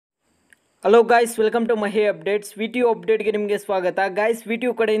Hello guys, welcome to Mahi updates. VTU ಅಪ್ಡೇಟ್ಗೆ ನಿಮಗೆ ಸ್ವಾಗತ. Guys,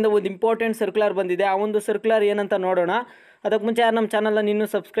 VTU ಕಡೆಯಿಂದ ಒಂದು ಇಂಪಾರ್ಟೆಂಟ್ ಸರ್ಕ್ಯುಲರ್ ಬಂದಿದೆ. ಆ ಒಂದು ಸರ್ಕ್ಯುಲರ್ ಏನಂತ ನೋಡೋಣ. ಅದಕ್ಕೆ ಮುಂಚೆ ಯಾರು ನಮ್ಮ ಚಾನಲ್ನ ಇನ್ನೂ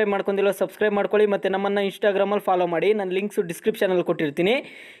ಸಬ್ಸ್ಕ್ರೈಬ್ ಮಾಡ್ಕೊಂಡಿಲ್ಲ ಸಬ್ಸ್ಕ್ರೈಬ್ ಮಾಡ್ಕೊಳ್ಳಿ, ಮತ್ತು ನಮ್ಮನ್ನು ಇನ್ಸ್ಟಾಗ್ರಾಮಲ್ಲಿ ಫಾಲೋ ಮಾಡಿ. ನಾನು ಲಿಂಕ್ಸು ಡಿಸ್ಕ್ರಿಪ್ಷನಲ್ಲಿ ಕೊಟ್ಟಿರ್ತೀನಿ.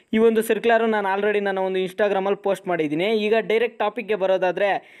 ಈ ಒಂದು ಸರ್ಕ್ಯುಲರು ನಾನು ಆಲ್ರೆಡಿ ನನ್ನ ಒಂದು ಇನ್ಸ್ಟಾಗ್ರಾಮಲ್ಲಿ ಪೋಸ್ಟ್ ಮಾಡಿದ್ದೀನಿ. ಈಗ ಡೈರೆಕ್ಟ್ ಟಾಪಿಕ್ಗೆ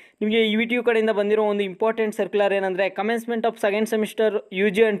ಬರೋದಾದರೆ, ನಿಮಗೆ ಈ VTU ಕಡೆಯಿಂದ ಬಂದಿರೋ ಒಂದು ಇಂಪಾರ್ಟೆಂಟ್ ಸರ್ಕ್ಯುಲರ್ ಏನಂದರೆ commencement of second semester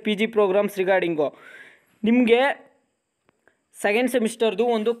UG and PG programmes ರಿಗಾರ್ಡಿಂಗು. ನಿಮಗೆ ಸೆಕೆಂಡ್ ಸೆಮಿಸ್ಟರ್ದು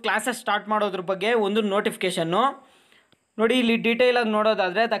ಒಂದು ಕ್ಲಾಸಸ್ ಸ್ಟಾರ್ಟ್ ಮಾಡೋದ್ರ ಬಗ್ಗೆ ಒಂದು ನೋಟಿಫಿಕೇಷನ್ನು ನೋಡಿ. ಇಲ್ಲಿ ಡೀಟೇಲಾಗಿ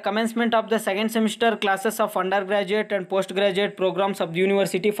ನೋಡೋದಾದರೆ, the commencement of the second semester classes of under graduate and post graduate programmes of the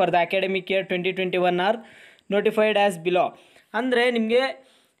university for the academic year 2021 R notified as below. ಅಂದರೆ ನಿಮಗೆ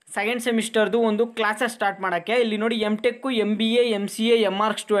ಸೆಕೆಂಡ್ ಸೆಮಿಸ್ಟರ್ದು ಒಂದು ಕ್ಲಾಸಸ್ ಸ್ಟಾರ್ಟ್ ಮಾಡೋಕ್ಕೆ ಇಲ್ಲಿ ನೋಡಿ, MTech, MBA, MCA,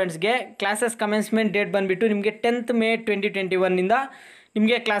 MArch ಸ್ಟೂಡೆಂಟ್ಸ್ಗೆ classes commencement date ಬಂದುಬಿಟ್ಟು ನಿಮಗೆ 10th May 2021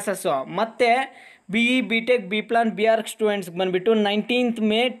 ನಿಮಗೆ ಕ್ಲಾಸಸ್ಸು. ಮತ್ತು BE, BTech, B-Plan, BArch ಸ್ಟೂಡೆಂಟ್ಸ್ಗೆ ಬಂದುಬಿಟ್ಟು 19th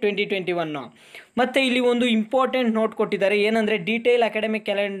May 2021. ಮತ್ತು ಇಲ್ಲಿ ಒಂದು ಇಂಪಾರ್ಟೆಂಟ್ ನೋಟ್ ಕೊಟ್ಟಿದ್ದಾರೆ. ಏನಂದರೆ detail academic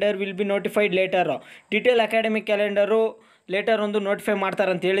calendar will be notified ಲೇಟರು. Detail academic calendar litre ಒಂದು ನೋಟಿಫೈ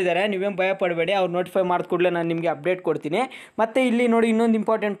ಮಾಡ್ತಾರೆ ಅಂತ ಹೇಳಿದ್ದಾರೆ. ನೀವೇನು ಭಯ ಪಡಬೇಡಿ, ಅವ್ರು ನೋಟಿಫೈ ಮಾಡಿದ ಕೂಡಲೇ ನಾನು ನಿಮಗೆ ಅಪ್ಡೇಟ್ ಕೊಡ್ತೀನಿ. ಮತ್ತು ಇಲ್ಲಿ ನೋಡಿ, ಇನ್ನೊಂದು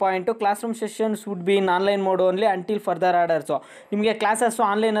important point, class room sessions would be in online mode only until further orders. ನಿಮಗೆ ಕ್ಲಾಸಸ್ಸು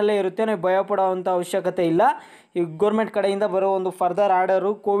ಆನ್ಲೈನಲ್ಲೇ ಇರುತ್ತೆ, ನೀವು ಭಯ ಪಡೋವಂಥ ಅವಶ್ಯಕತೆ ಇಲ್ಲ. ಈ ಗೌರ್ಮೆಂಟ್ ಕಡೆಯಿಂದ ಬರೋ ಒಂದು ಫರ್ದರ್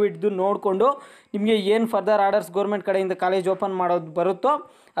ಆರ್ಡರು ಕೋವಿಡ್ದು ನೋಡಿಕೊಂಡು ನಿಮಗೆ ಏನು ಫರ್ದರ್ ಆರ್ಡರ್ಸ್ ಗೌರ್ಮೆಂಟ್ ಕಡೆಯಿಂದ ಕಾಲೇಜ್ ಓಪನ್ ಮಾಡೋದು ಬರುತ್ತೋ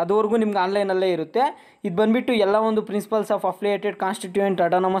ಅದುವರೆಗೂ ನಿಮ್ಗೆ ಆನ್ಲೈನಲ್ಲೇ ಇರುತ್ತೆ. ಇದು ಬಂದುಬಿಟ್ಟು ಎಲ್ಲ ಒಂದು principles of affiliated constituent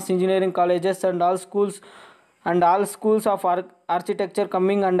autonomous engineering colleges and all schools of architecture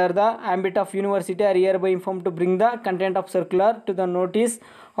coming under the ambit of university are hereby informed to bring the content of circular to the notice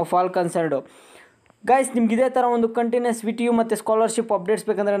of all concerned. Guys, ನಿಮ್ಗೆ ಇದೇ ಥರ ಒಂದು continuous VTU ಮತ್ತು scholarship updates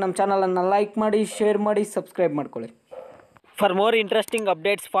ಬೇಕಂದರೆ ನಮ್ಮ ಚಾನಲನ್ನು like ಮಾಡಿ, share ಮಾಡಿ, ಸಬ್ಸ್ಕ್ರೈಬ್ ಮಾಡ್ಕೊಳ್ಳಿ. For more interesting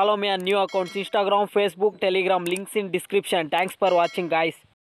updates follow me on new accounts Instagram, Facebook, Telegram, links in description. Thanks for watching guys.